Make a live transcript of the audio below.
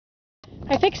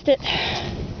I fixed it.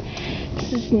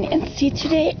 This is Nancy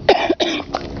today.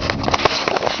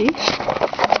 See?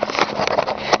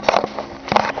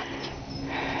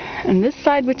 And this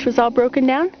side, which was all broken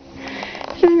down,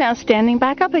 is now standing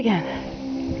back up again.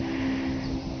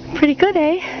 Pretty good,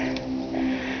 eh?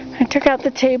 I took out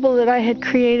the table that I had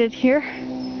created here.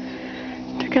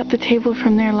 Took out the table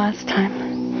from there last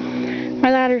time.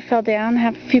 My ladder fell down. I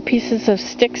have a few pieces of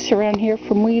sticks around here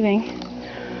from weaving.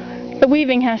 The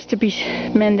weaving has to be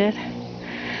mended.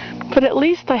 But at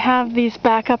least I have these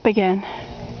back up again.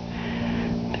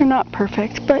 They're not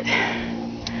perfect, but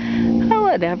oh,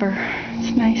 whatever.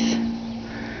 It's nice.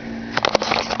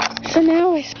 So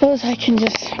now I suppose I can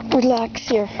just relax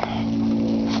here.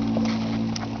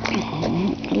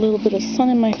 A little bit of sun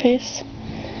in my face.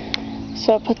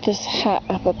 So I'll put this hat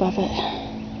up above it.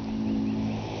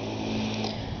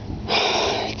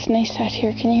 It's nice out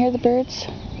here. Can you hear the birds?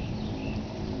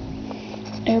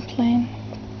 Airplane.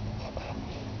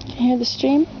 Can you hear the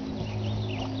stream?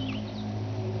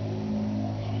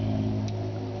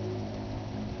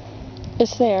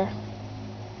 It's there.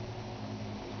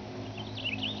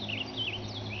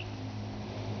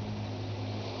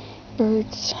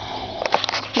 Birds. I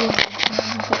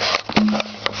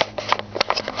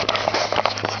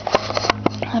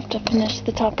have to finish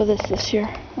the top of this year.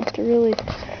 I have to really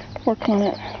work on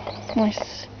it.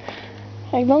 Nice.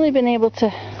 I've only been able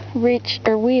to reach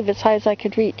or weave as high as I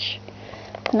could reach.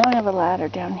 Now I have a ladder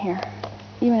down here,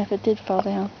 even if it did fall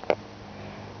down.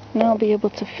 Now I'll be able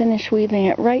to finish weaving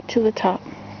it right to the top.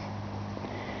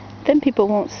 Then people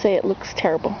won't say it looks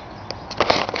terrible.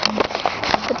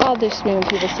 It bothers me when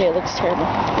people say it looks terrible.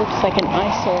 It looks like an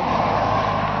eyesore.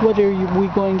 What are we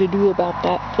going to do about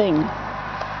that thing?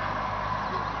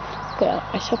 Well,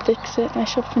 I shall fix it. I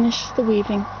shall finish the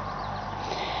weaving.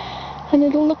 And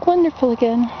it'll look wonderful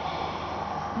again.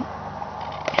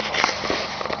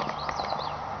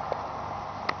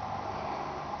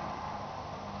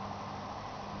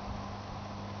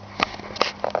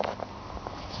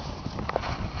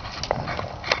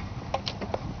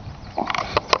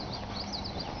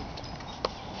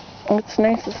 It's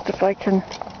nicest if I can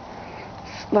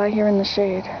lie here in the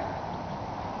shade.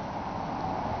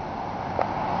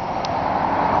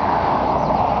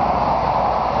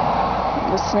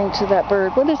 Listening to that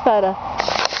bird. What is that?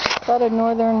 Is that a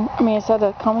northern, is that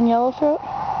a common yellowthroat?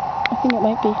 I think it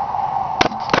might be.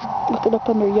 Look it up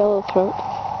under yellowthroat.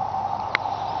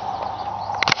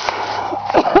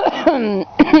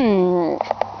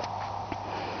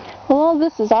 Well, all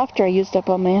this is after I used up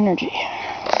all my energy.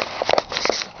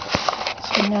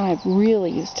 So now I've really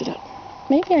used it up.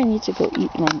 Maybe I need to go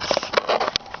eat lunch.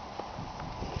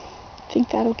 Think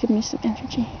that'll give me some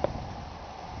energy.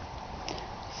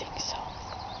 I think so.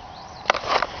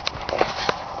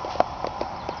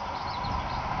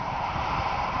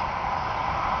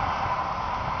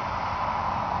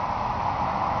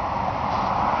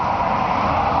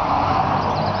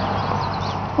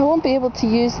 I won't be able to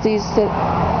use these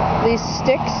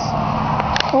sticks.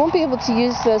 I won't be able to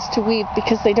use those to weave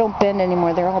because they don't bend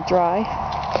anymore. They're all dry.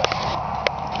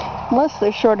 Unless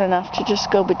they're short enough to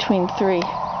just go between three. See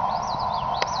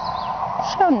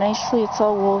how nicely it's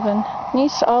all woven? It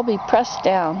needs to all be pressed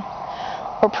down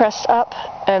or pressed up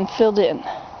and filled in.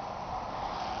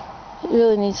 It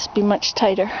really needs to be much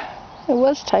tighter. It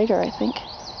was tighter, I think.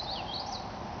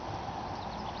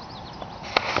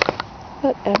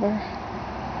 Whatever.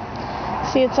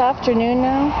 See, it's afternoon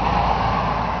now.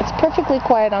 It's perfectly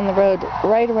quiet on the road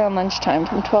right around lunchtime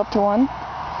from 12 to 1.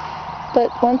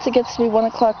 But once it gets to be 1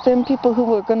 o'clock, then people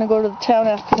who are going to go to the town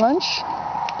after lunch,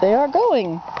 they are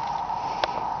going.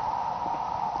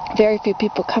 Very few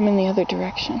people come in the other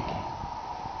direction.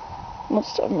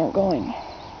 Most of them are going.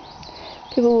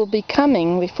 People will be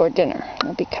coming before dinner.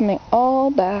 They'll be coming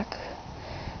all back,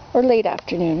 or late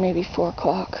afternoon, maybe 4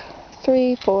 o'clock,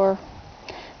 3, 4.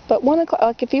 But 1 o'clock,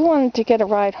 like if you wanted to get a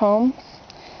ride home,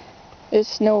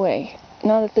 there's no way.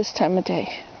 Not at this time of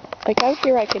day. Like out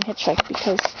here I can hitchhike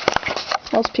because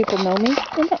most people know me.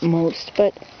 Well, not most,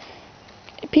 but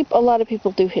a lot of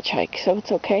people do hitchhike, so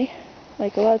it's okay.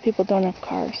 Like a lot of people don't have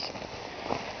cars.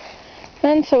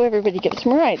 And so everybody gives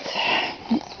them rides.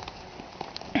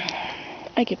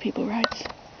 I give people rides.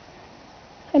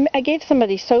 I gave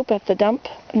somebody soap at the dump.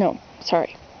 No,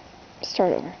 sorry.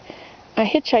 Start over. I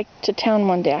hitchhiked to town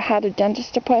one day. I had a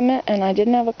dentist appointment and I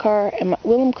didn't have a car, and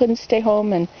Willem couldn't stay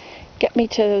home and get me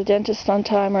to the dentist on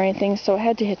time or anything, so I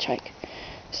had to hitchhike.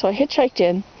 So I hitchhiked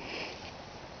in.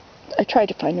 I tried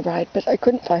to find a ride, but I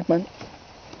couldn't find one.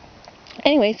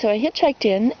 Anyway, so I hitchhiked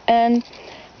in, and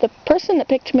the person that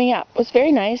picked me up was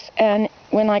very nice, and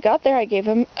when I got there I gave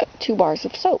him 2 bars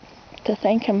of soap. to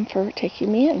thank him for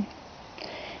taking me in.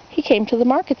 He came to the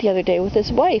market the other day with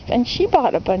his wife, and she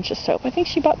bought a bunch of soap. I think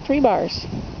she bought 3 bars.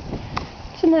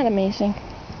 Isn't that amazing?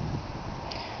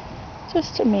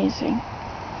 Just amazing.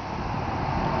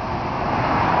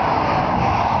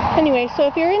 Anyway, so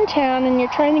if you're in town and you're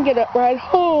trying to get a ride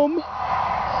home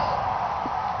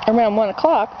around 1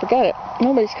 o'clock, forget it.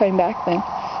 Nobody's coming back then.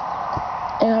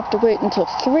 You have to wait until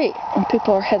 3 when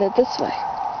people are headed this way.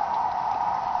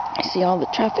 You see all the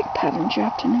traffic patterns you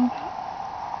have to know about.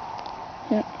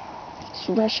 Yep. It's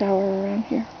rush hour around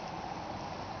here.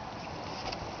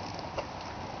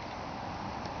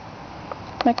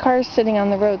 My car is sitting on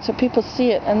the road, so people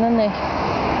see it, and then they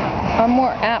are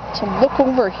more apt to look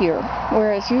over here,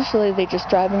 whereas usually they just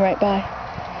drive right by.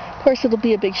 Of course, it'll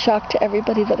be a big shock to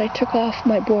everybody that I took off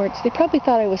my boards. They probably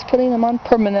thought I was putting them on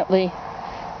permanently.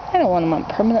 I don't want them on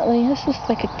permanently. This is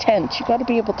like a tent. You got to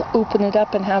be able to open it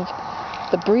up and have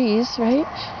the breeze, right?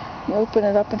 You open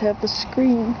it up and have the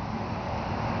screen.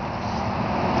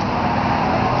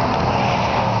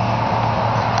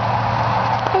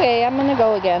 Okay, I'm gonna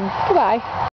go again. Goodbye.